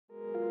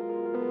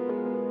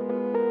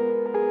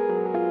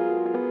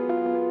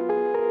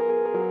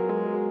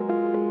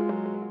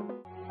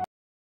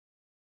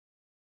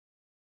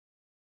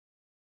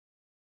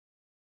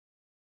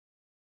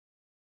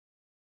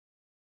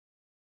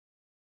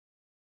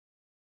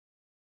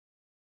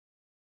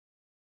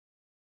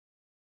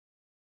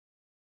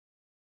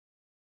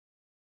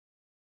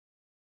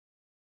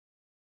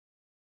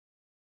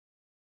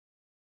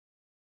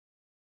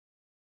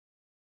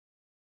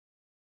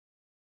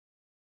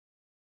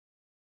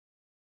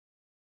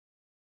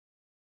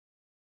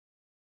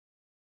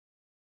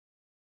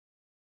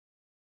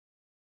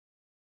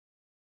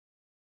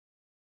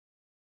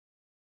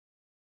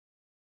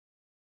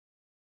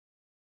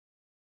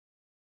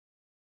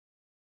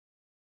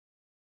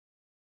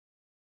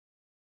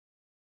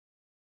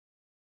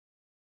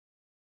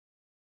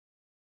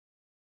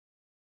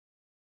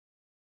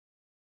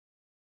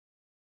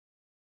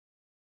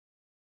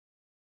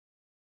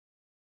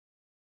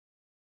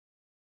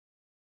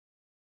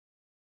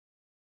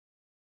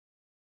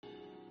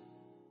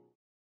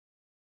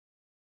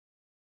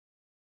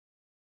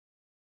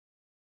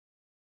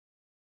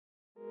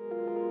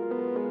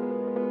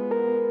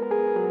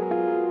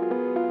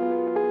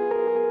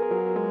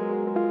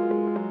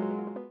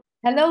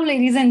Hello,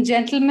 ladies and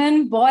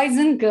gentlemen, boys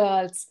and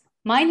girls.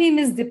 My name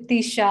is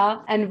Diptii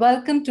Shah, and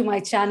welcome to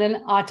my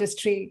channel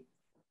Artistry.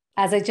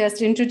 As I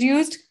just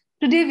introduced,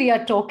 today we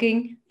are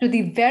talking to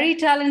the very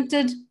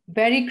talented,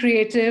 very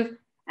creative,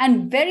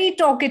 and very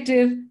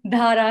talkative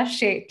Dhara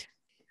Sheth.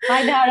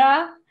 Hi,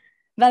 Dhara.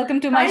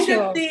 Welcome to my Hi,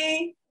 show.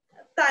 Diptii.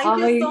 Thank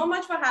How are you you? so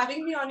much for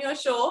having me on your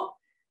show.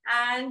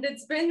 And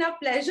it's been a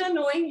pleasure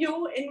knowing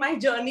you in my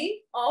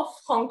journey of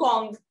Hong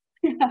Kong.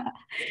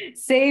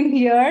 Same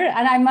here.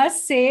 And I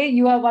must say,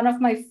 you are one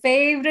of my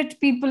favorite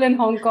people in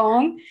Hong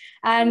Kong.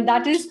 And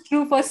that is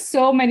true for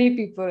so many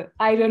people.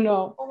 I don't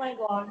know. Oh my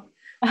God.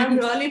 I'm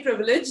really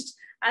privileged.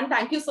 And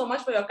thank you so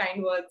much for your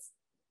kind words.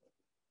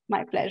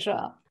 My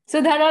pleasure.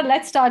 So, Dhara,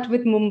 let's start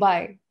with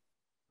Mumbai.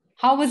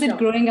 How was it Sure.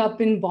 growing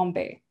up in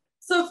Bombay?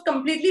 So I've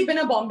completely been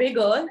a Bombay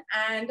girl,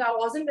 and I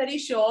wasn't very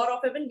sure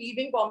of even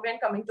leaving Bombay and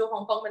coming to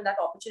Hong Kong when that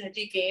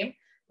opportunity came.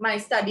 My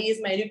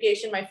studies, my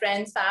education, my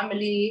friends,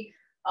 family,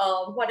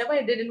 whatever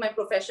I did in my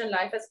professional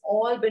life has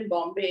all been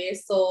Bombay.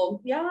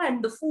 So yeah,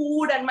 and the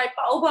food and my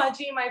pav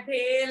bhaji, my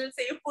bhel,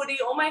 sev puri.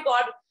 Oh my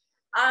God,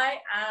 I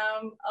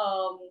am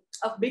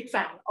a big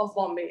fan of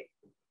Bombay.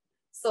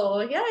 So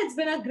yeah, it's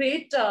been a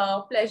great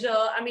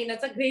pleasure. I mean,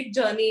 it's a great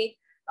journey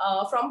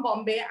from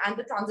Bombay, and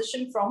the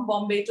transition from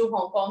Bombay to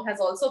Hong Kong has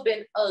also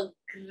been a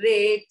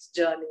great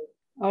journey.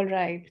 All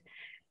right.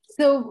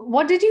 So,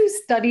 what did you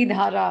study,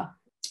 Dhara?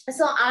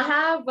 So I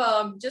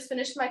have just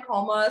finished my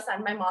commerce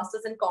and my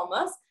master's in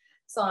commerce.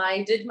 So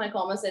I did my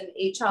commerce in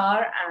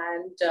HR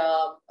and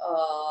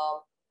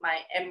my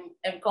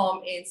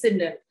MCom in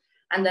Sydney.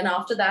 And then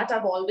after that,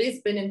 I've always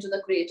been into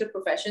the creative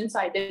profession. So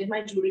I did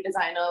my jewelry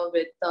designer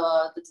with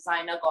the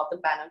designer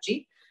Gautam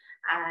Banerjee.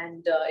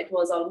 And it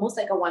was almost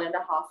like a 1.5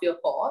 year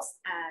course.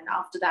 And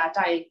after that,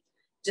 I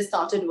just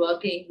started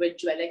working with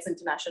Jewellex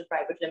International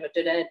Private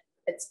Limited. And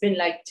it's been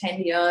like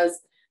 10 years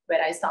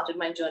where I started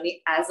my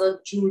journey as a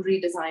jewelry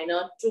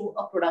designer to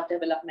a product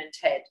development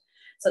head.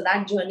 So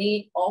that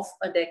journey of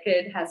a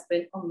decade has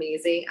been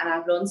amazing. And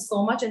I've learned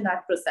so much in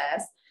that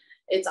process.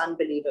 It's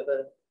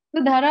unbelievable.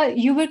 So, Dhara,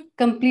 you were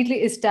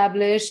completely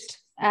established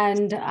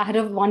and had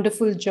a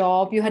wonderful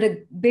job. You had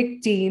a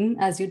big team,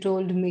 as you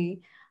told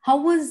me. How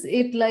was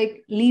it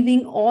like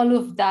leaving all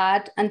of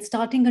that and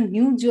starting a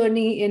new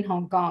journey in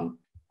Hong Kong?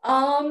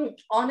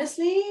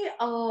 Honestly,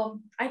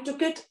 I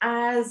took it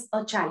as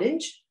a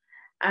challenge.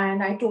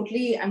 And I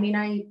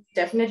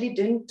definitely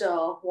didn't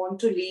want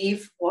to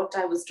leave what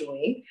I was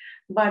doing.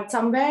 But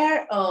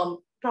somewhere,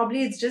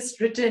 probably it's just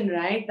written,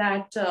 right?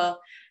 That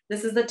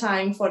this is the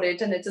time for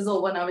it and it is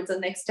over now. It's the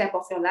next step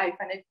of your life.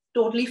 And it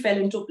totally fell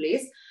into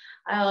place.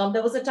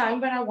 There was a time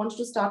when I wanted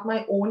to start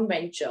my own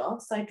venture.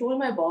 So I told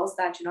my boss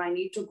that, I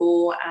need to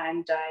go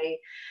and I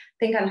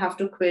think I'll have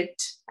to quit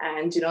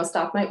and,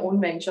 start my own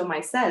venture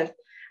myself.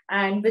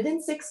 And within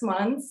 6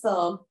 months,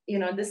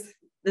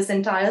 this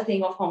entire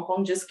thing of Hong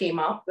Kong just came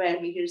up where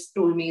he just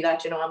told me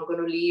that, I'm going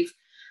to leave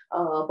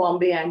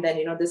Bombay and then,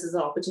 this is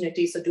an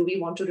opportunity. So do we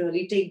want to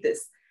really take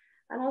this?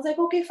 And I was like,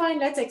 okay, fine,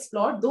 let's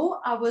explore. Though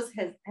I was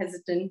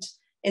hesitant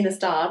in the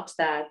start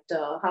that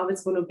how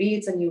it's going to be.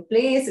 It's a new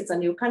place. It's a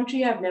new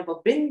country. I've never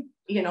been,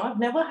 I've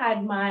never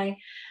had my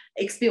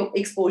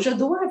exposure,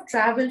 though I've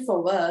traveled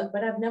for work,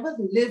 but I've never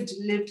lived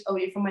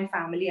away from my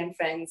family and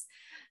friends.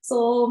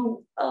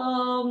 So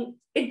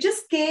it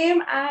just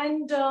came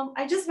and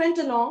I just went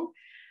along.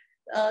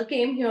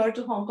 Came here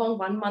to Hong Kong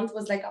 1 month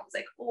was like, I was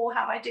like, oh,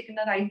 have I taken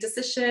the right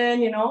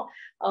decision?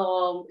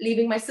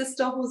 Leaving my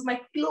sister, who's my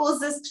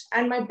closest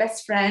and my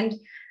best friend.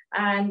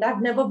 And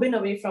I've never been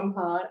away from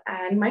her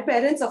and my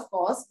parents, of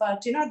course.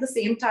 But, at the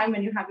same time,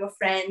 when you have your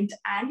friend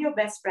and your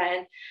best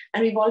friend,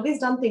 and we've always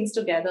done things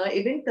together,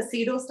 even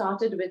Kasido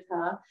started with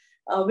her,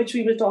 which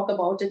we will talk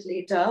about it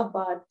later.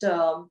 But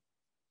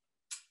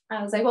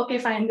I was like, okay,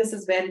 fine, this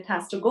is where it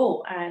has to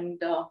go.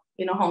 And,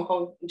 Hong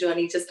Kong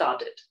journey just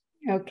started.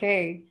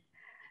 Okay.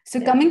 So,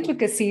 coming to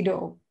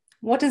Kasido,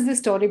 what is the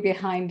story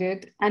behind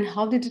it and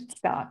how did it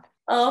start?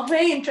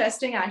 Very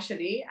interesting,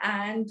 actually.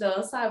 And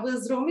so I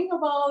was roaming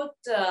about.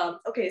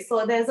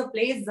 So there's a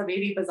place,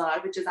 Zaveri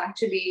Bazaar, which is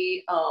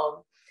actually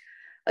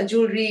a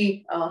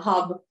jewelry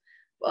hub.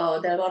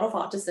 There are a lot of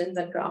artisans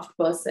and craft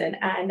person.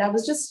 And I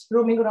was just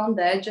roaming around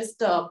there.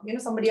 Just,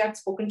 somebody had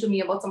spoken to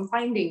me about some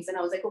findings. And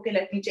I was like, okay,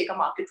 let me take a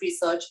market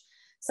research.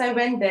 So I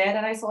went there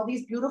and I saw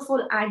these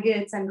beautiful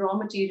agates and raw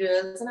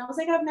materials. And I was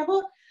like, I've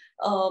never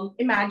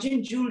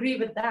imagined jewelry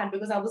with that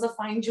because I was a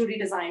fine jewelry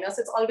designer.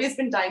 So it's always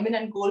been diamond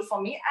and gold for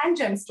me and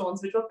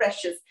gemstones, which were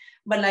precious.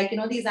 But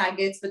these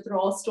agates with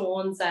raw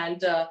stones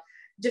and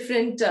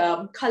different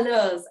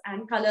colors.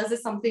 And colors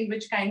is something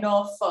which kind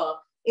of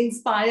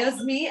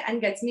inspires me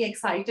and gets me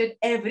excited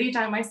every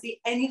time I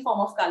see any form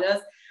of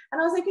colors. And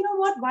I was like, you know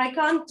what, why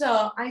can't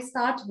I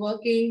start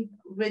working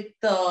with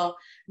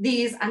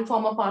these and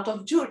form a part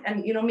of jewelry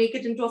and, make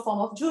it into a form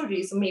of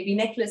jewelry. So maybe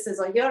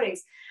necklaces or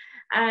earrings.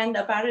 And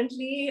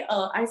apparently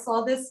I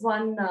saw this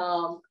one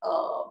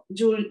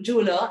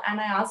jeweler and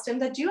I asked him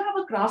that, do you have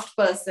a craft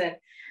person?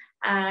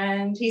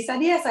 And he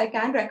said, yes, I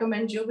can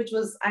recommend you, which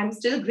was, I'm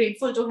still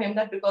grateful to him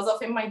that because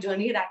of him, my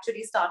journey had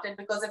actually started.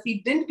 Because if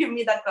he didn't give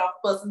me that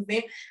craft person's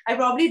name, I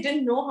probably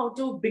didn't know how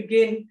to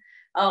begin,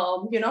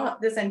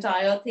 this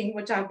entire thing,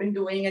 which I've been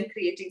doing and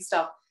creating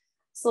stuff.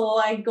 So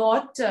I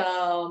got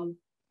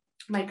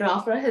my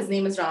crafter, his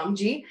name is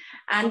Ramji.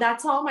 And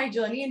that's how my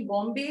journey in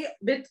Bombay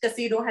with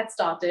Kasido had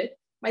started.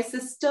 My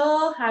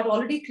sister had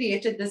already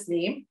created this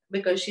name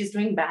because she's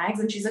doing bags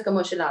and she's a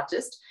commercial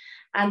artist.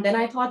 And then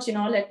I thought,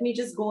 let me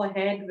just go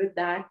ahead with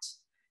that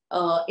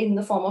in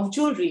the form of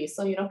jewelry.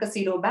 So,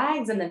 Kasido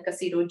bags and then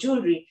Kasido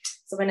jewelry.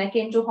 So when I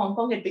came to Hong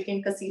Kong, it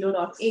became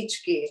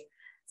Kasido.hk.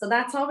 So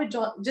that's how it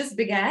just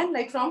began,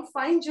 like from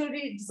fine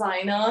jewelry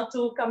designer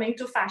to coming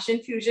to fashion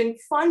fusion,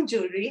 fun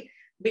jewelry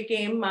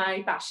became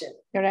my passion.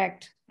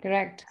 Correct.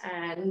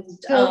 And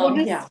so what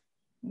does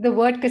the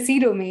word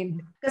Kasido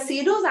mean?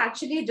 Kasido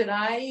actually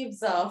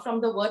derives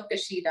from the word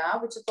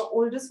Kashida, which is the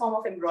oldest form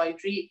of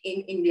embroidery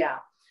in India.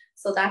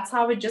 So that's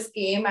how it just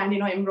came. And,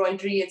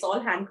 embroidery, it's all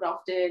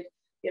handcrafted.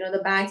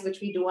 The bags which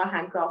we do are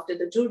handcrafted.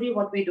 The jewelry,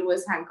 what we do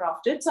is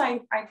handcrafted. So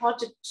I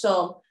thought it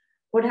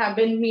would have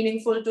been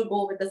meaningful to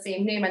go with the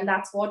same name. And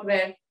that's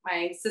where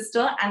my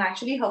sister and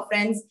actually her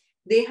friends,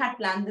 they had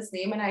planned this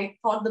name. And I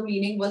thought the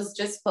meaning was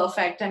just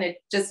perfect and it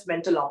just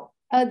went along.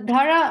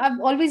 Dhara, I've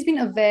always been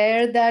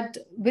aware that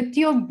with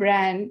your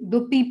brand,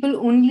 though people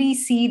only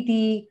see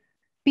the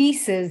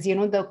pieces,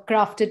 the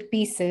crafted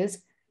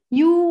pieces,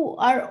 you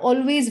are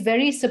always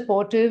very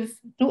supportive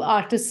to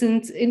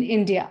artisans in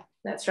India.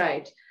 That's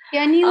right.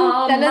 Can you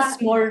tell us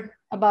more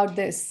about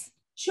this?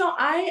 Sure.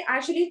 I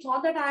actually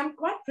thought that I'm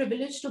quite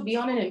privileged to be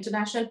on an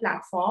international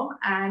platform,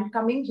 and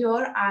coming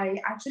here, I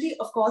actually,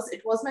 of course,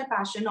 it was my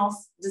passion of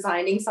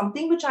designing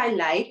something which I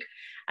like,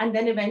 and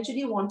then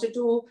eventually wanted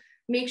to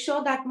make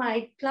sure that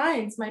my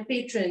clients, my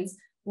patrons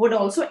would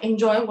also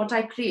enjoy what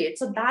I create.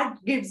 So that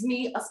gives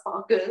me a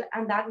sparkle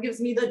and that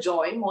gives me the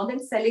joy more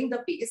than selling the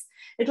piece.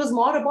 It was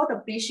more about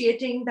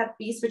appreciating that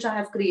piece which I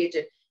have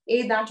created.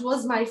 That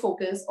was my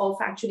focus of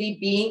actually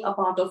being a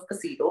part of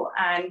Kasido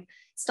and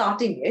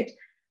starting it.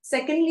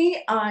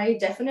 Secondly, I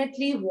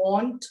definitely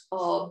want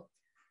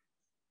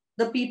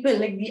the people,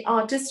 like the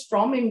artists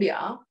from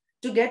India,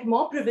 to get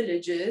more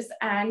privileges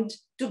and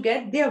to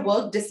get their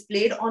work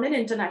displayed on an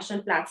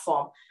international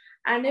platform.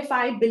 And if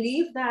I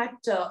believe that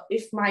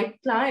if my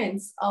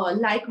clients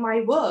like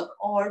my work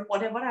or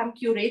whatever I'm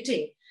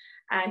curating,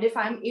 and if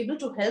I'm able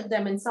to help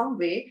them in some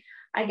way,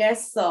 I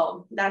guess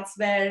that's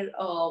where,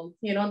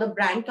 the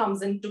brand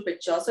comes into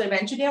picture. So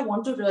eventually I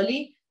want to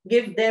really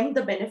give them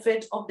the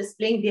benefit of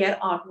displaying their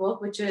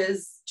artwork, which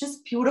is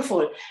just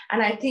beautiful.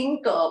 And I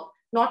think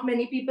not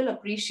many people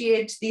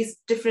appreciate these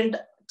different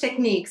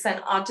techniques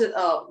and art,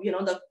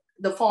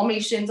 the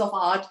formations of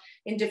art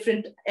in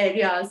different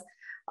areas,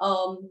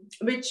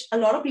 which a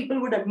lot of people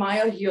would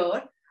admire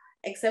here.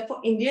 Except for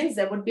Indians,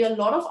 there would be a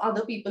lot of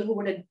other people who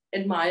would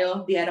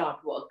admire their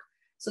artwork.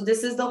 So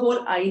this is the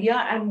whole idea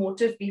and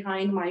motive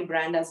behind my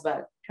brand as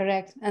well.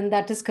 Correct. And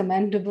that is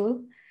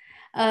commendable.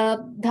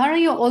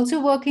 Dhara, you're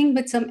also working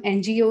with some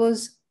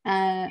NGOs,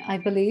 I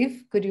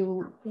believe. Could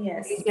you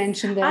please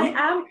mention them? I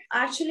am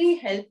actually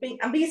helping.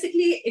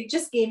 Basically, it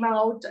just came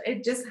out.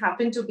 It just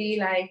happened to be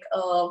like,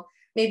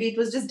 maybe it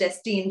was just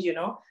destined,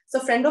 So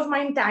a friend of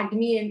mine tagged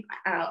me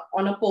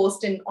on a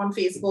post on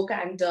Facebook,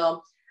 and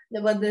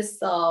there were this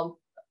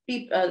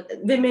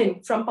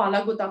women from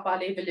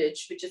Palagutapale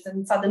village, which is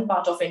in southern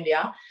part of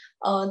India.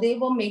 They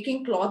were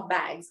making cloth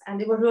bags,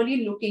 and they were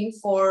really looking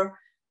for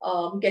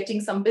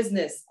getting some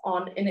business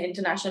on an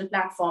international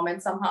platform.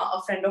 And somehow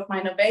a friend of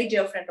mine, a very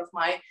dear friend of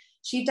mine,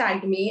 she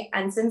tagged me.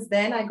 And since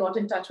then I got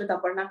in touch with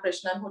Aparna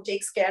Krishnan, who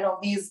takes care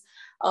of these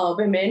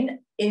women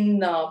in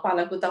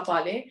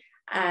Palagutapale,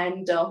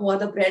 and who are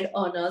the bread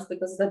earners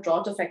because of the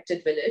drought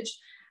affected village.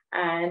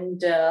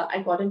 And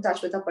I got in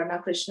touch with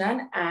Aparna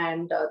Krishnan,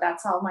 and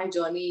that's how my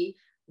journey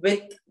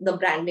with the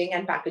branding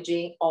and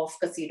packaging of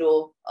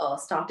Kasido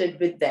started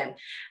with them.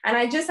 And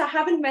I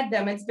haven't met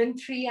them. It's been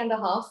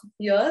 3.5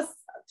 years,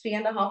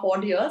 3.5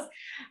 odd years.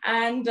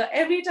 And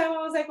every time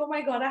I was like, oh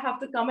my God, I have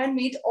to come and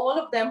meet all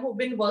of them who've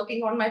been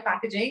working on my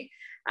packaging.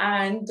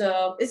 And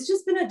it's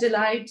just been a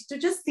delight to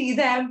just see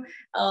them,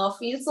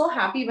 feel so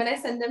happy when I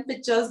send them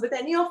pictures with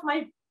any of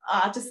my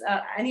artists,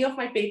 any of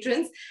my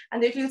patrons,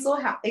 and they feel so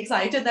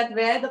excited that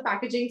where the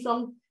packaging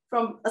from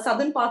a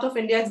southern part of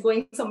India is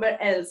going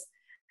somewhere else.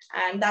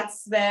 And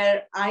that's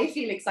where I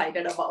feel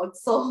excited about.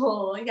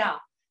 So yeah,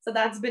 so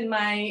that's been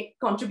my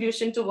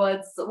contribution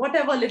towards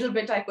whatever little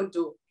bit I could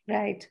do.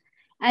 Right.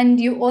 And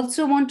you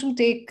also want to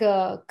take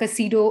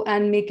Kasido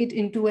and make it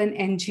into an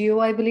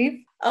NGO, I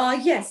believe?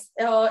 Yes.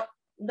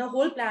 The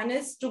whole plan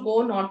is to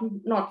go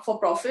not for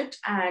profit,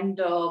 and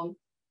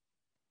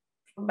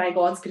by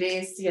God's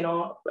grace,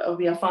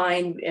 we are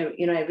fine,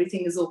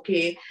 everything is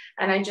okay.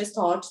 And I just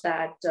thought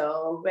that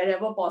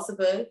wherever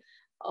possible,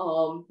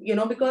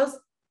 because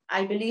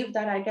I believe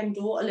that I can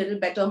do a little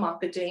better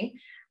marketing,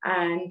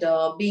 and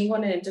being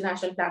on an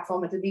international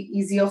platform, it will be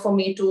easier for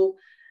me to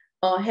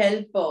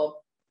help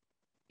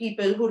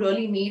people who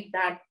really need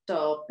that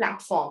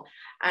platform,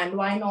 and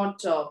why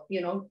not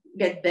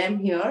get them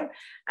here.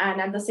 And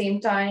at the same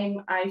time,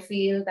 I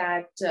feel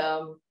that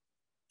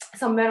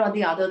somewhere or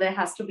the other there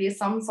has to be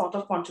some sort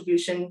of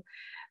contribution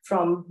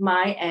from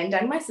my end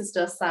and my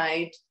sister's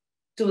side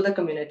to the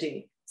community.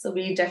 So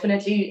we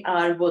definitely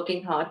are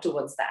working hard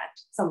towards that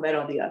somewhere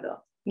or the other.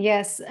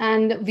 Yes,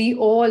 and we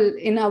all,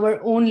 in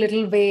our own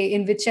little way,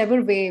 in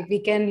whichever way we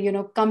can,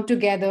 come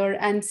together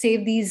and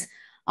save these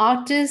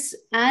artists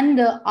and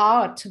the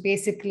art,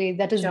 basically,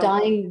 that is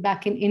dying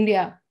back in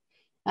India.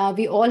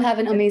 We all have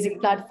an amazing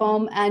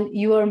platform, and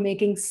you are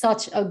making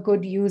such a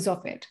good use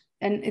of it.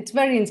 And it's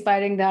very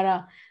inspiring,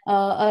 Dhara.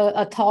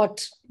 A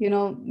thought,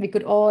 we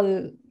could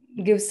all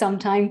give some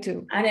time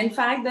to. And in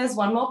fact, there's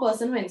one more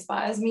person who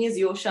inspires me is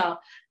Yosha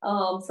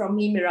from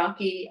Me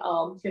Miraki.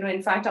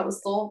 In fact,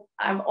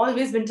 I've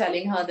always been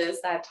telling her this,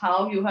 that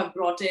how you have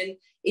brought in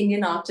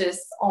Indian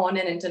artists on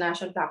an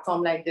international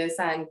platform like this.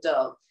 And,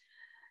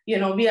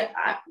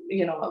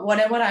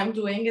 whatever I'm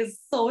doing is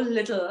so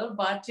little,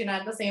 but,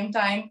 at the same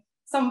time,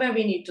 somewhere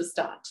we need to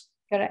start.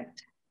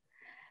 Correct.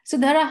 So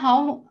Dhara,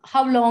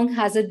 how long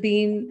has it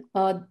been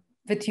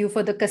with you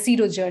for the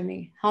Kasido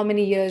journey? How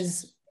many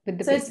years?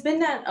 So it's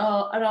been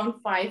around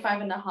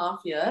 5.5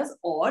 years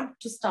odd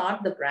to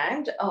start the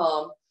brand.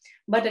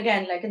 But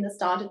again, like in the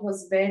start, it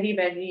was very,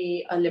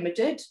 very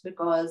limited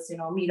because,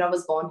 Meera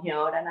was born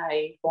here and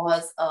I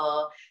was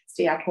a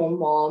stay-at-home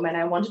mom, and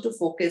I wanted to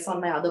focus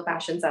on my other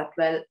passions as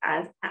well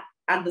as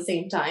at the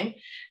same time,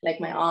 like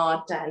my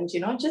art and,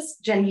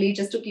 just generally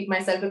just to keep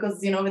myself, because,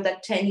 with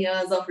that 10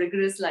 years of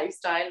rigorous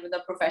lifestyle, with a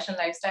professional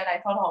lifestyle,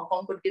 I thought Hong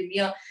Kong could give me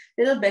a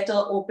little better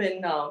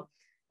open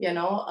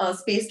a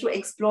space to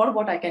explore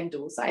what I can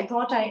do. So I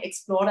thought I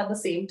explored at the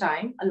same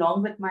time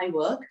along with my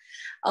work.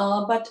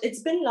 But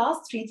it's been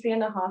last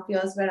 3.5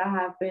 years where I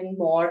have been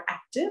more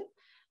active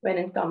when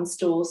it comes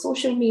to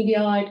social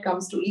media, it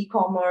comes to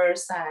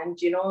e-commerce, and,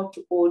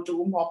 to go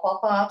do more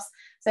pop-ups.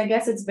 So I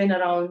guess it's been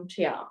around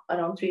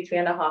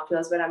 3.5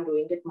 years where I'm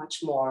doing it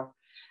much more.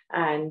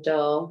 And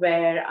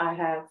where I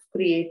have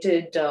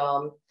created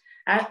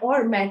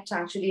or met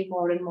actually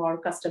more and more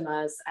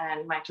customers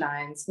and my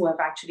clients who have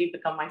actually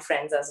become my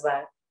friends as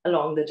well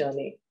along the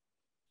journey.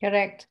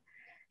 Correct.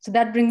 So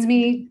that brings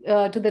me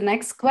to the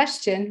next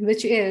question,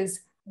 which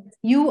is,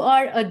 you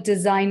are a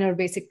designer,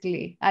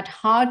 basically. At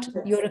heart,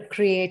 yes. You're a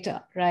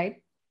creator,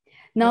 right?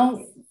 Now,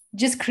 yes.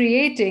 Just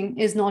creating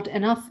is not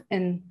enough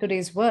in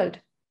today's world.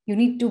 You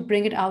need to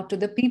bring it out to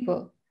the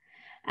people.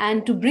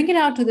 And to bring it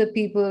out to the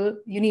people,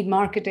 you need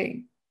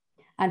marketing.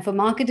 And for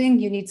marketing,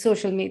 you need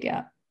social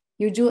media.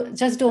 You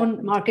just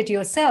don't market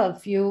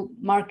yourself. You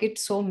market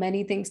so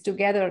many things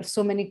together,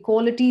 so many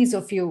qualities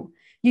of you.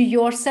 You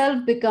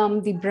yourself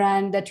become the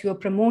brand that you're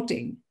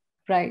promoting,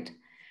 right?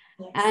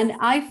 Yes. And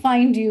I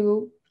find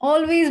you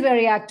always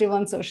very active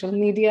on social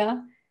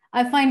media.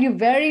 I find you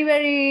very,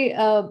 very,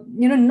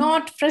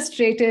 not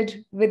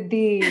frustrated with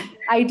the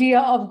idea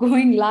of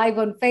going live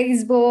on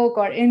Facebook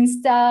or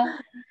Insta.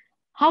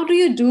 How do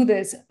you do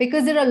this?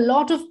 Because there are a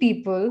lot of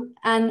people,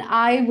 and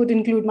I would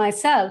include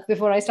myself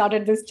before I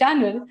started this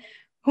channel,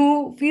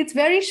 who feels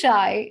very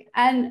shy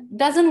and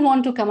doesn't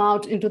want to come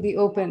out into the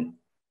open.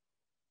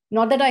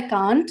 Not that I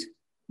can't,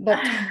 but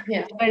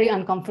yeah. It's very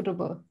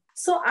uncomfortable.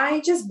 So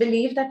I just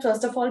believe that,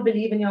 first of all,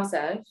 believe in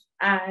yourself,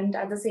 and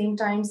at the same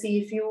time, see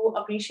if you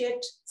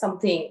appreciate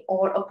something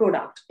or a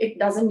product. It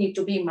doesn't need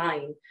to be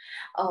mine.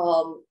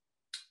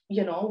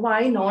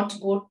 Why not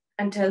go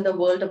and tell the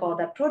world about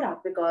that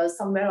product? Because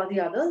somewhere or the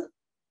other,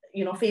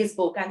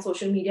 Facebook and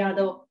social media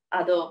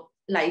are the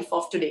life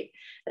of today,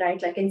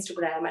 right? Like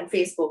Instagram and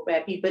Facebook,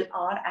 where people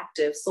are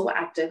active, so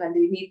active, and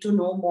they need to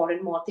know more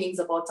and more things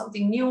about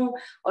something new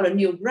or a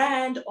new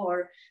brand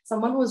or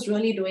someone who's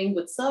really doing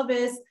good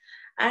service.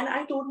 And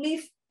I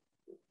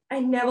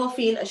never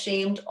feel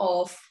ashamed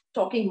of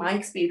talking my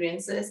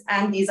experiences,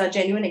 and these are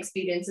genuine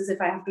experiences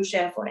if I have to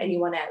share for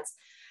anyone else.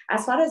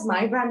 As far as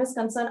my brand is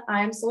concerned,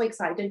 I am so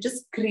excited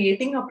just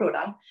creating a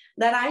product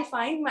that I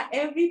find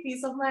every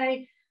piece of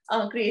my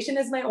creation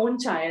is my own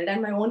child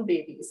and my own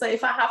baby. So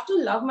if I have to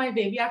love my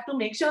baby, I have to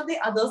make sure the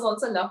others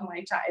also love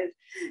my child.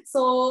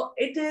 So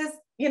it is,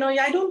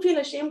 I don't feel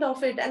ashamed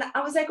of it. And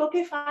I was like,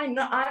 okay, fine.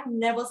 No, I'm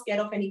never scared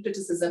of any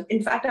criticism.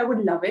 In fact, I would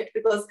love it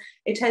because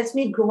it helps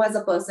me grow as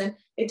a person.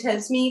 It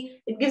gives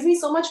me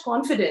so much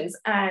confidence.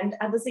 And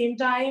at the same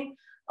time,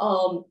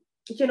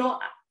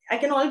 I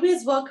can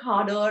always work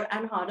harder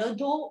and harder,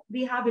 though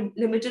we have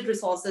limited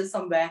resources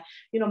somewhere.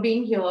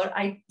 Being here,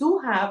 I do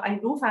have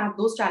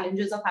those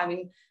challenges of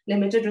having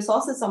limited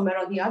resources somewhere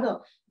or the other.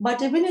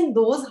 But even in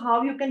those,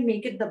 how you can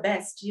make it the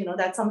best,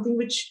 that's something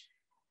which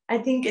I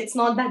think it's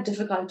not that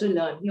difficult to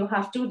learn. You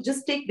have to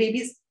just take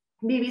baby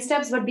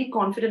steps, but be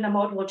confident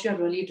about what you're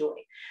really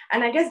doing.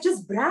 And I guess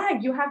just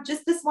brag. You have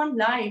just this one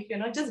life,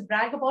 just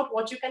brag about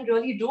what you can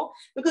really do,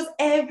 because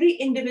every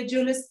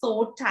individual is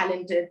so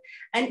talented,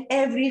 and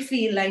every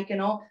field, like,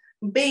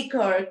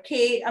 baker,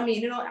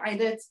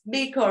 either it's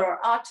baker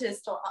or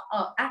artist or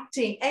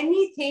acting,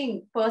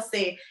 anything per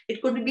se.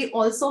 It could be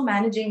also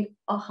managing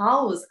a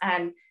house,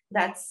 and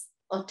that's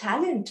a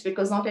talent,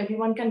 because not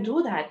everyone can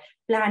do that.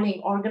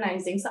 Planning,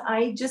 organizing. So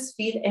I just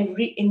feel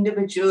every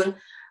individual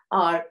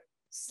are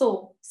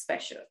so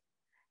special.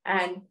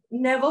 And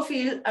never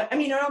feel, I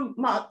mean,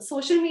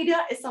 social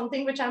media is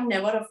something which I'm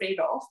never afraid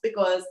of,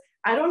 because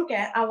I don't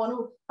care. I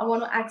want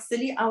to act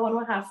silly. I want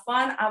to have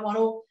fun. I want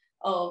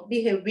to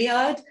behave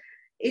weird.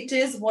 It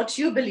is what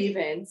you believe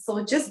in.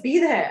 So just be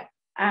there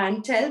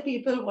and tell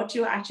people what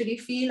you actually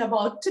feel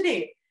about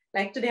today.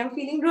 Like today, I'm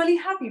feeling really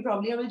happy.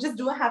 Probably I will just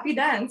do a happy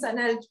dance and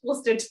I'll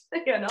post it,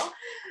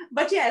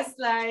 But yes,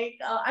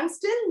 I'm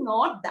still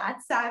not that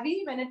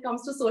savvy when it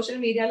comes to social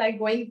media, like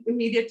going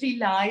immediately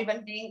live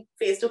and being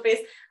face to face.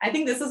 I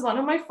think this is one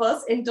of my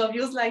first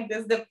interviews like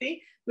this,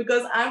 Dipti,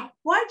 because I'm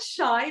quite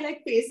shy,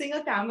 like facing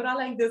a camera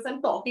like this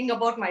and talking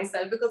about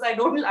myself, because I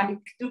don't like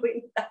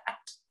doing that.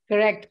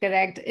 Correct,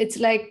 correct. It's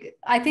like,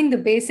 I think the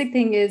basic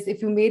thing is,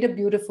 if you made a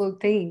beautiful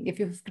thing, if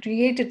you've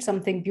created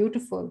something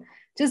beautiful,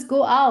 just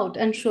go out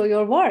and show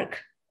your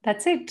work.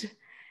 That's it.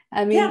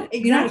 I mean, Yeah,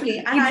 exactly.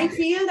 And I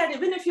feel that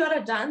even if you're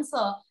a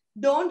dancer,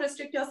 don't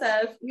restrict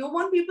yourself. You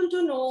want people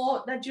to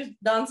know that you've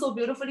done so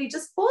beautifully,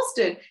 just post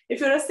it.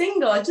 If you're a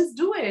singer, just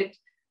do it.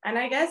 And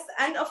I guess,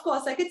 and of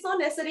course, like, it's not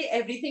necessarily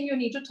everything you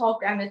need to talk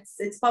and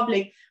it's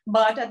public,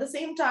 but at the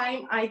same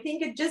time, I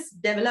think it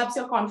just develops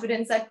your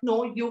confidence that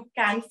no, you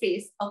can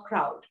face a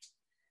crowd.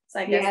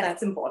 So I guess yes.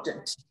 that's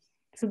important.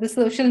 So the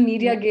social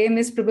media game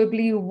is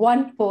probably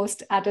one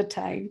post at a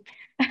time.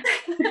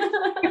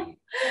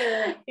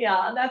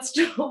 Yeah, that's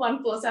true.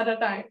 One post at a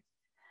time.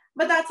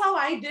 But that's how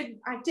I did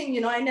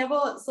acting. I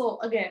never, so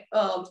again,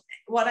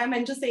 what I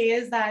meant to say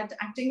is that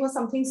acting was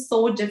something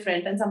so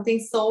different and something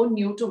so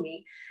new to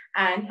me.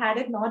 And had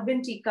it not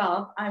been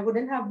teacup, I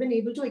wouldn't have been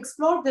able to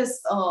explore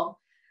this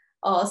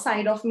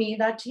side of me,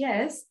 that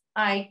yes,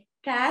 I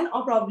can,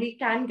 or probably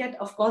can get,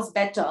 of course,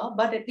 better,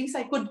 but at least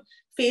I could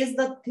face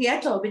the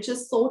theater, which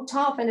is so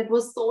tough. And it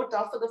was so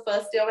tough for the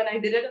first year when I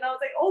did it. And I was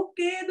like,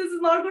 okay, this is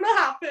not going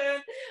to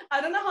happen. I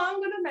don't know how I'm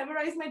going to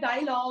memorize my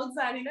dialogues.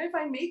 And, if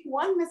I make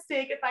one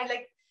mistake, if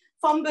I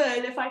fumble,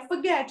 if I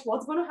forget,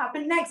 what's going to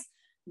happen next?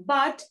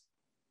 But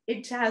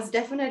it has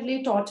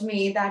definitely taught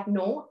me that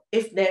no,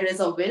 if there is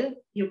a will,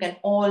 you can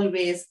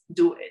always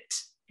do it.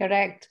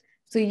 Correct.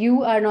 So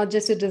you are not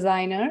just a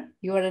designer,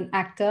 you are an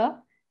actor,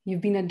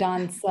 you've been a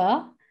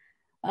dancer,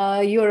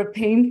 you're a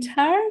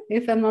painter,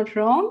 if I'm not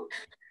wrong.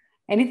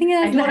 Anything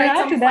else? I do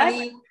write some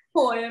funny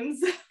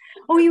poems.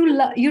 Oh,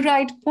 you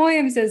write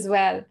poems as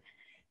well.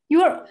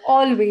 You are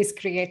always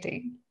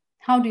creating.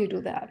 How do you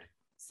do that?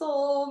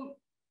 So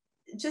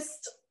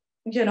just,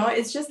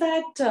 it's just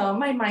that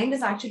my mind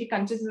is actually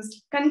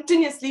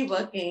continuously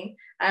working.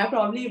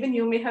 Probably even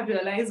you may have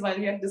realized while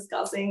we are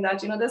discussing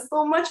that, there's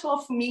so much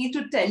of me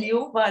to tell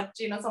you, but,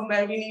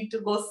 somewhere we need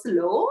to go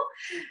slow.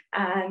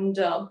 And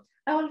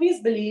I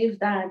always believe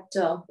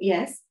that,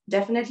 yes,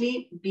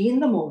 definitely be in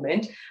the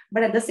moment,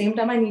 but at the same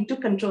time, I need to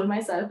control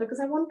myself, because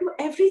I want to do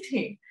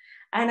everything.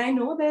 And I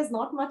know there's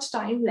not much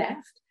time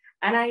left.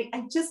 And I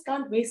just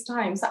can't waste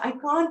time. So I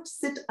can't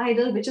sit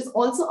idle, which is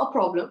also a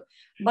problem.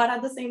 But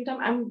at the same time,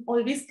 I'm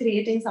always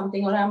creating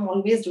something, or I'm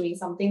always doing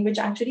something which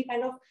actually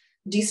kind of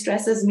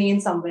de-stresses me in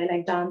some way,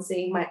 like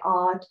dancing, my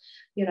art.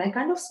 I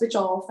kind of switch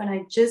off and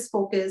I just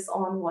focus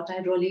on what I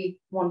really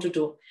want to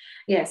do.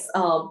 Yes,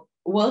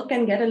 work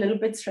can get a little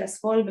bit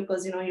stressful,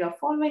 because you're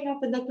following up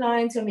with the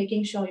clients, you're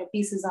making sure your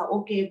pieces are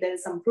okay. If there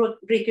is some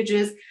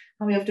breakages,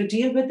 how you have to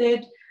deal with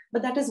it.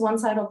 But that is one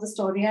side of the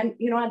story. And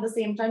at the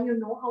same time,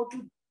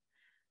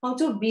 how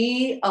to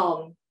be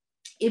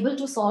able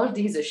to solve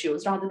these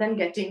issues rather than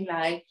getting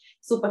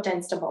super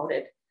tensed about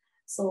it.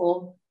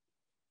 So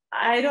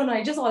I don't know,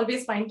 I just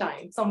always find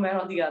time somewhere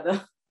or the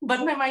other.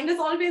 But my mind is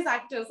always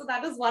active. So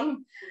that is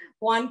one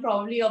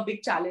probably a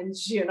big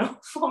challenge,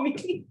 for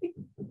me.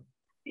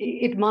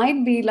 It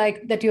might be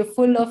like that you're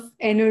full of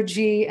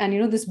energy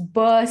and, this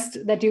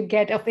burst that you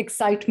get of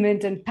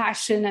excitement and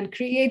passion and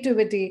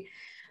creativity.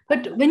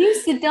 But when you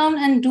sit down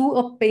and do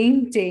a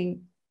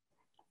painting,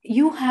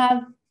 you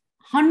have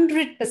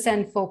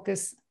 100%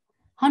 focus,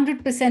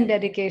 100%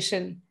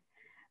 dedication.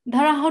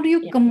 Dhara, how do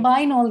you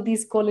combine all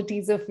these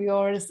qualities of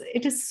yours?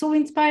 It is so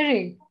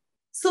inspiring.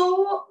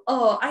 So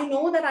I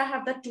know that I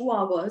have that 2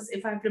 hours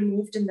if I've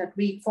removed in that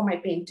week for my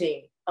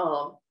painting.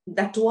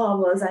 That 2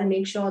 hours, I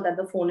make sure that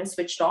the phone is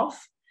switched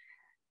off,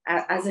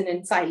 as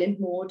in silent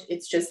mode.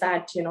 It's just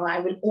that, I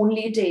will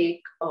only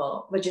take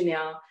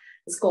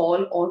Virginia's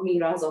call, or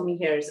Mira's or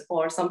Mihir's,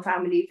 or some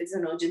family if it's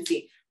an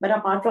urgency. But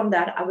apart from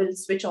that, I will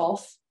switch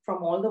off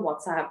from all the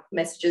WhatsApp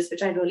messages,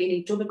 which I really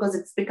need to, because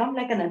it's become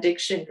like an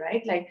addiction,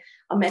 right? Like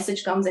a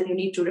message comes and you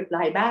need to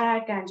reply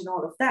back and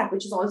all of that,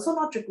 which is also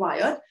not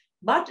required.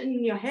 But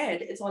in your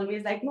head, it's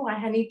always like, no,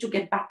 I need to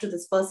get back to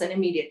this person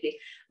immediately.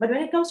 But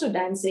when it comes to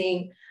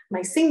dancing,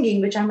 my singing,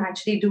 which I'm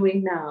actually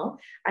doing now,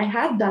 I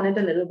had done it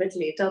a little bit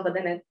later, but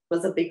then it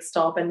was a big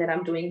stop, and then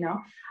I'm doing now.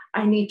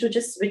 I need to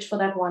just switch for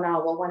that 1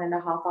 hour,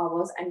 1.5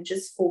 hours, and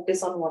just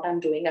focus on what I'm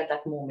doing at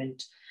that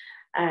moment.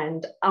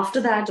 And after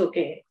that,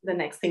 okay, the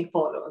next thing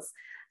follows.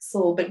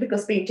 So, but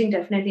because painting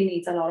definitely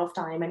needs a lot of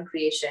time and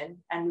creation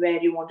and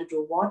where you want to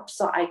do what.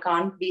 So I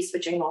can't be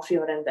switching off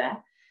here and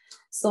there.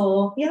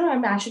 So yeah,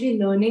 I'm actually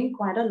learning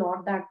quite a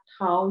lot that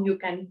how you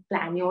can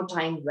plan your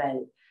time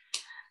well.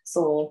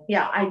 So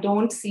yeah, I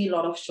don't see a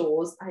lot of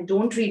shows. I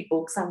don't read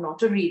books. I'm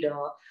not a reader.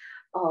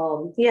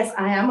 Yes,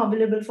 I am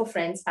available for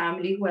friends,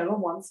 family, whoever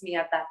wants me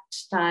at that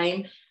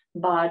time.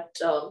 But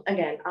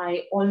again,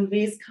 I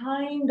always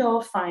kind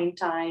of find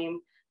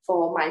time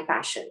for my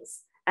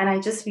passions. And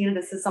I just feel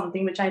this is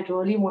something which I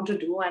really want to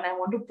do and I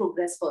want to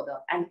progress further.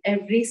 And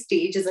every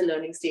stage is a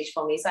learning stage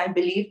for me. So I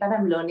believe that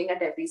I'm learning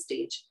at every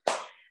stage.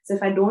 So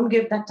if I don't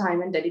give that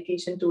time and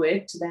dedication to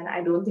it, then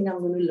I don't think I'm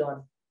going to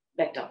learn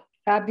better.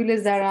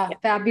 Fabulous, Dhara. Yeah.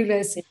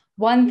 Fabulous.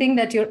 One thing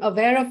that you're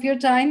aware of your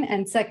time,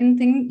 and second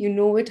thing, you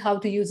know it how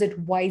to use it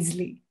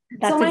wisely.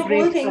 That's So a my whole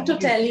great thing to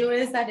quality. tell you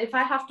is that if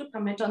I have to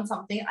commit on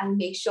something, I'll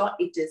make sure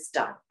it is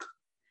done.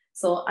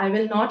 So I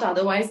will not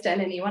otherwise tell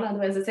anyone.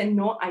 Otherwise, I say,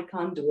 no, I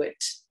can't do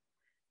it.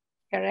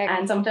 Correct.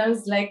 And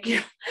sometimes, like,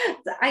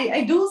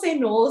 I do say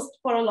no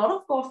for a lot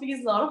of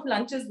coffees, a lot of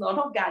lunches, a lot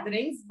of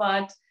gatherings,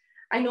 but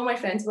I know my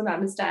friends would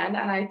understand.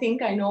 And I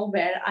think I know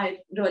where I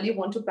really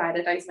want to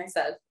prioritize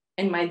myself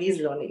in these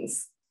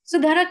learnings. So,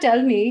 Dhara,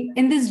 tell me,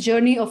 in this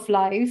journey of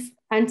life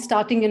and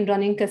starting and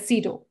running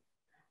Kasido,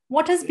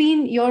 what has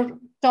been your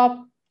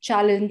top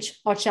challenge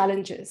or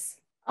challenges?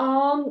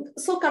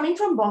 So coming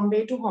from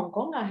Bombay to Hong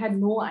Kong, I had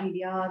no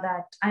idea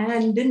that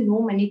didn't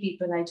know many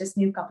people. I just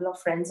knew a couple of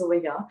friends over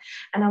here,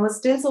 and I was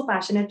still so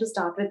passionate to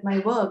start with my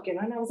work, and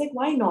I was like,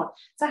 why not?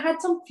 So I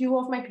had some few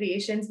of my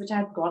creations which I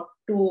had got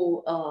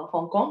to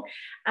Hong Kong,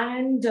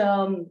 and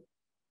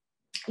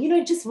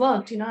it just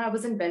worked. I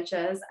was in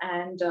Belchers,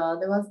 and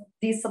there was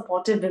these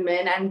supportive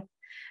women, and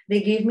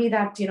they gave me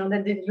that,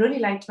 that they really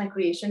liked my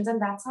creations,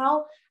 and that's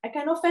how I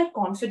kind of felt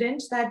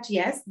confident that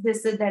yes,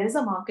 there is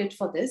a market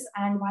for this,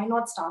 and why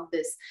not start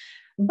this?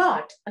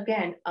 But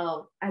again,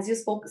 as you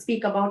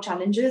speak about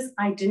challenges,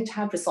 I didn't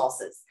have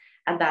resources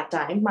at that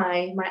time.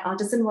 My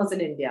artisan was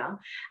in India,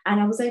 and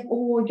I was like,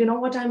 oh, you know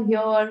what, I'm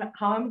here.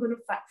 How I'm going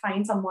to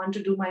find someone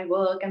to do my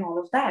work and all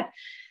of that.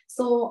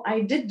 So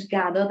I did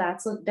gather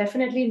that. So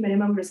definitely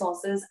minimum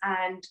resources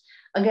and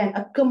again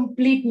a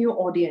complete new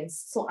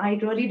audience. So I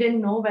really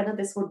didn't know whether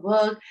this would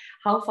work,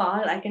 how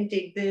far I can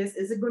take this.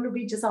 Is it going to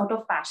be just out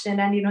of passion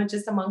and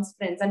just amongst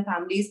friends and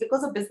families?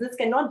 Because a business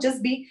cannot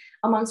just be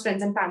amongst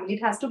friends and family.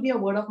 It has to be a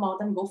word of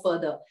mouth and go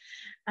further.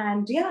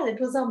 And yeah,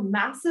 it was a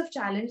massive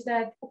challenge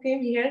that, okay,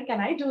 here, can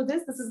I do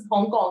this? This is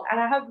Hong Kong.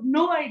 And I have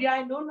no idea.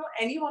 I don't know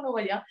anyone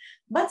over here.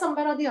 But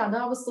somewhere or the other,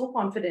 I was so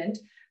confident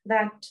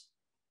that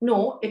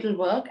no, it'll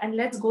work. And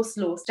let's go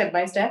slow, step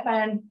by step.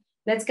 And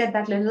let's get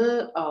that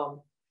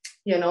little,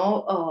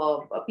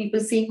 people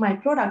seeing my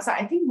products.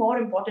 I think more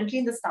importantly,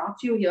 in the start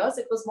few years,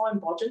 it was more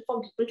important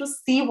for people to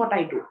see what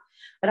I do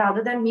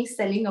rather than me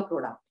selling a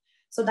product.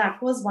 So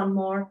that was one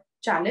more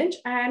challenge.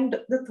 And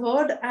the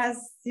third, as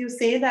you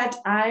say, that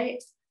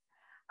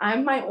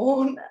I'm my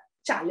own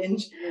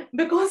challenge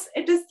because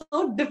it is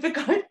so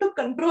difficult to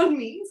control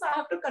me. So I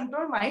have to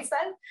control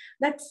myself,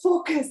 that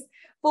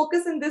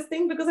focus in this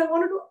thing because I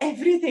want to do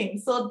everything.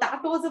 So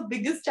that was the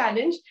biggest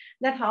challenge,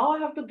 that how I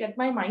have to get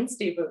my mind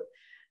stable.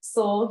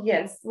 So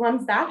yes,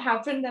 once that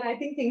happened, then I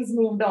think things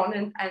moved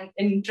on and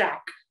in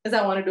track. Because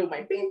I want to do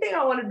my painting,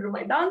 I want to do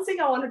my dancing,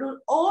 I want to do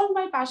all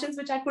my passions,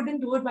 which I couldn't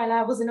do it while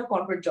I was in a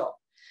corporate job.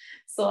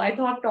 So I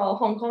thought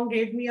Hong Kong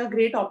gave me a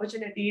great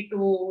opportunity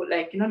to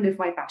live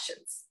my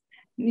passions.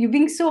 You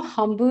being so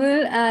humble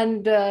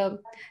and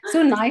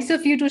so nice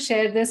of you to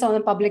share this on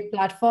a public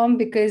platform,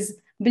 because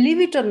believe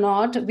it or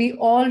not, we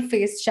all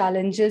face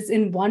challenges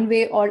in one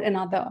way or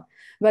another,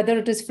 whether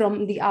it is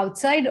from the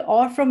outside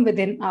or from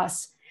within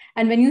us.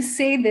 And when you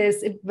say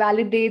this, it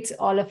validates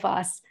all of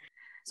us.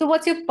 So,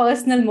 what's your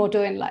personal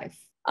motto in life?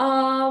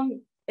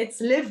 It's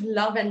live,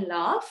 love, and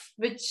laugh,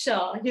 which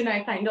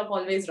I kind of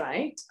always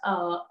write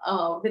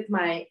with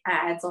my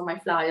ads or my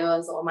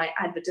flyers or my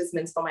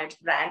advertisements for my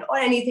brand or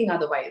anything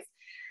otherwise.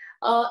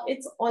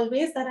 It's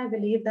always that I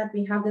believe that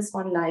we have this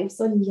one life,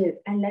 so live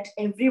and let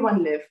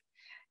everyone live.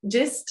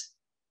 Just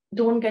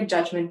don't get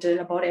judgmental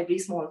about every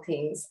small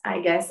things. I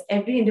guess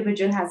every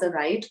individual has a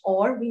right,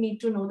 or we need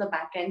to know the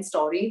back end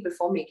story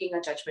before making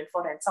a judgment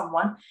for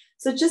someone.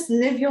 So just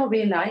live your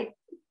way life,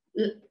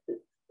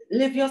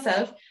 live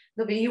yourself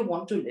the way you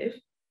want to live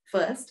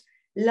first.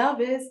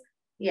 Love is,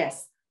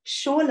 yes,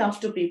 show love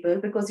to people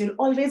because you'll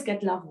always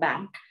get love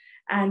back.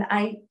 And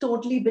I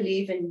totally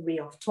believe in way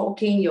of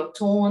talking, your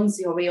tones,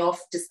 your way of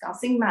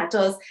discussing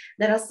matters.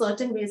 There are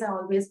certain ways I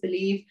always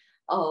believe,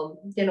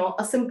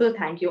 a simple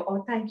thank you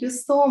or thank you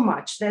so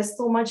much. There's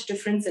so much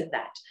difference in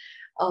that.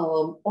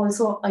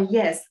 Also a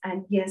yes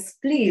and yes,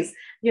 please.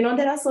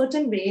 There are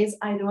certain ways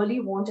I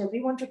really want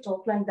everyone to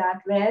talk like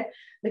that, where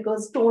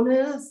because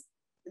tonals,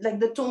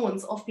 like the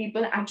tones of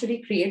people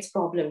actually creates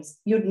problems.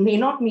 You may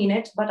not mean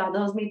it, but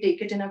others may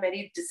take it in a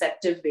very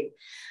deceptive way.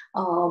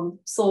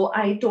 So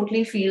I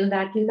totally feel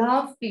that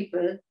love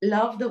people,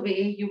 love the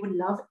way you would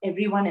love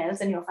everyone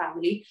else in your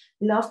family,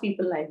 love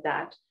people like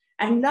that.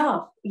 And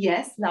laugh.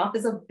 Yes, laugh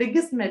is the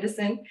biggest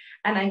medicine.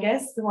 And I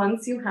guess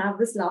once you have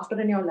this laughter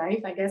in your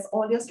life, I guess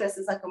all your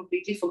stresses are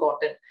completely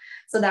forgotten.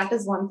 So that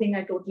is one thing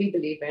I totally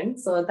believe in.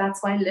 So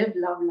that's why live,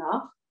 love,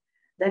 laugh.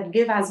 That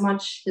give as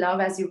much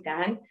love as you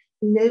can.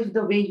 Live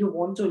the way you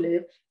want to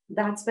live.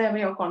 That's where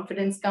your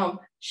confidence comes.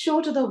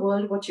 Show to the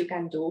world what you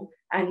can do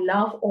and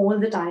laugh all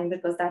the time,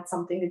 because that's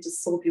something which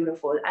is so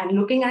beautiful. And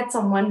looking at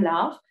someone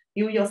laugh,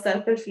 you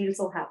yourself will feel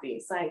so happy.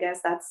 So I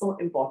guess that's so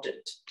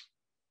important.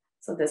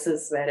 So this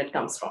is where it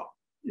comes from.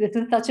 This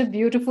is such a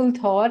beautiful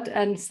thought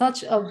and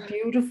such a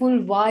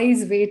beautiful,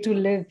 wise way to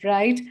live,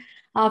 right?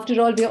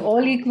 After all, we are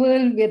all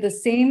equal. We're the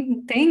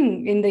same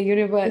thing in the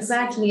universe.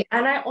 Exactly.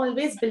 And I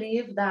always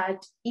believe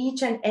that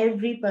each and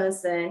every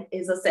person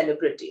is a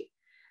celebrity.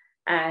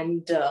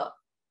 And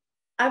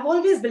I've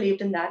always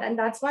believed in that. And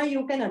that's why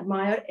you can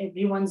admire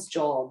everyone's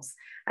jobs.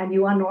 And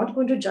you are not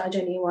going to judge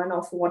anyone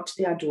of what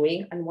they are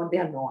doing and what they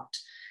are not.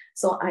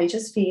 So I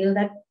just feel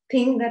that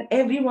thing that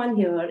everyone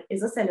here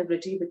is a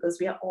celebrity, because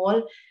we are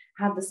all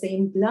have the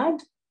same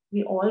blood.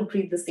 We all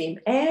breathe the same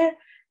air.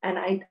 And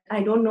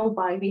I don't know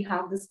why we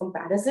have these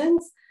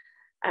comparisons.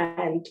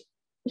 And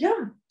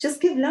yeah, just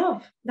give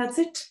love. That's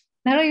it.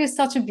 Dhara, you're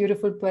such a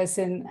beautiful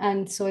person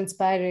and so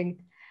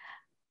inspiring.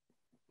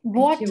 Thank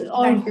What you.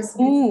 or Thank you so much.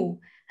 who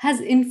has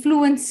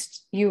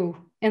influenced you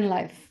in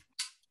life?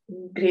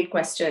 Great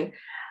question.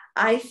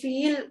 I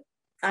feel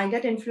I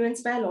get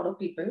influenced by a lot of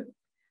people,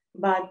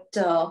 but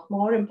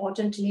more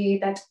importantly,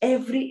 that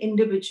every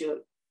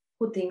individual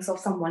who thinks of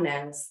someone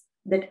else,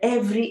 that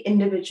every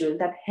individual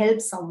that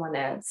helps someone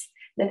else,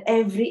 that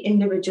every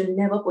individual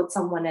never puts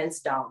someone else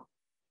down,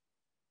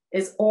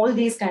 is all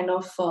these kind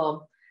of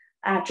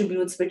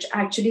attributes which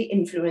actually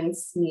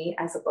influence me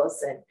as a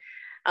person.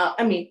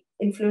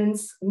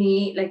 Influence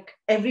me like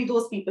every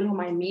those people whom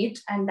I meet,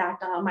 and that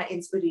are my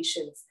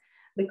inspirations.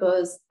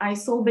 Because I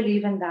so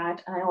believe in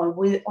that. I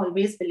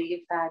always believe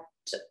that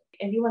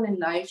everyone in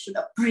life should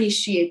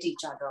appreciate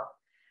each other.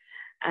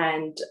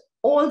 And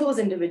all those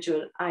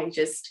individuals I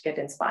just get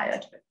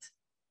inspired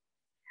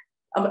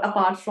with.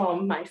 Apart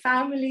from my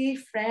family,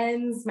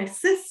 friends, my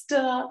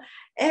sister,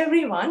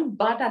 everyone.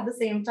 But at the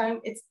same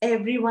time, it's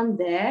everyone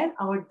there,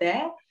 out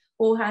there,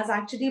 who has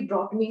actually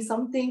brought me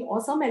something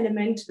or some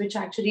element which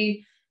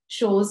actually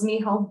shows me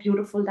how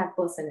beautiful that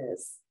person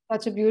is.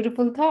 Such a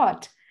beautiful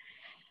thought.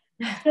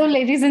 So,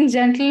 ladies and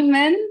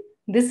gentlemen,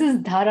 this is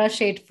Dhara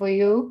Sheth for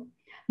you.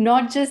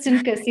 Not just in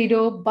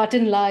Kasido, but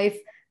in life,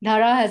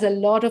 Dhara has a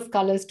lot of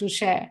colors to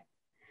share.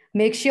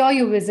 Make sure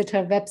you visit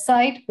her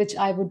website, which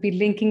I would be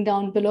linking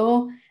down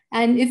below.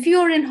 And if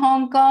you're in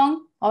Hong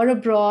Kong or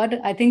abroad,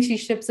 I think she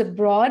ships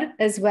abroad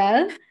as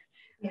well.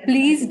 Yes,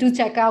 please do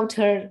check out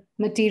her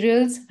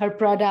materials, her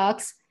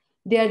products.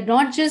 They are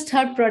not just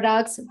her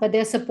products, but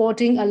they're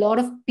supporting a lot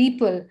of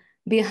people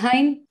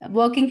behind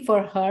working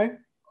for her.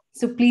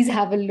 So please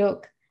have a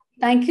look.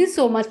 Thank you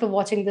so much for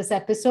watching this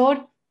episode.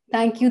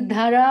 Thank you,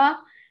 Dhara.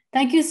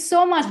 Thank you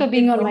so much for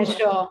being on my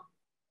show.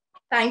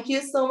 Thank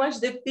you so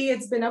much, Diptii.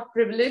 It's been a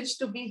privilege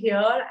to be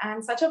here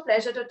and such a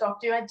pleasure to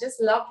talk to you. I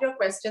just love your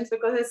questions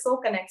because it so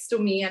connects to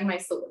me and my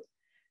soul.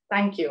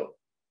 Thank you.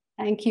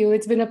 Thank you.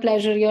 It's been a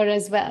pleasure here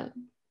as well.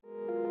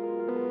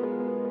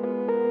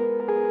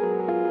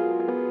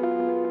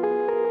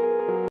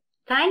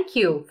 Thank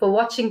you for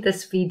watching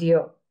this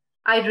video.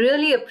 I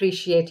really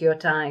appreciate your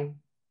time.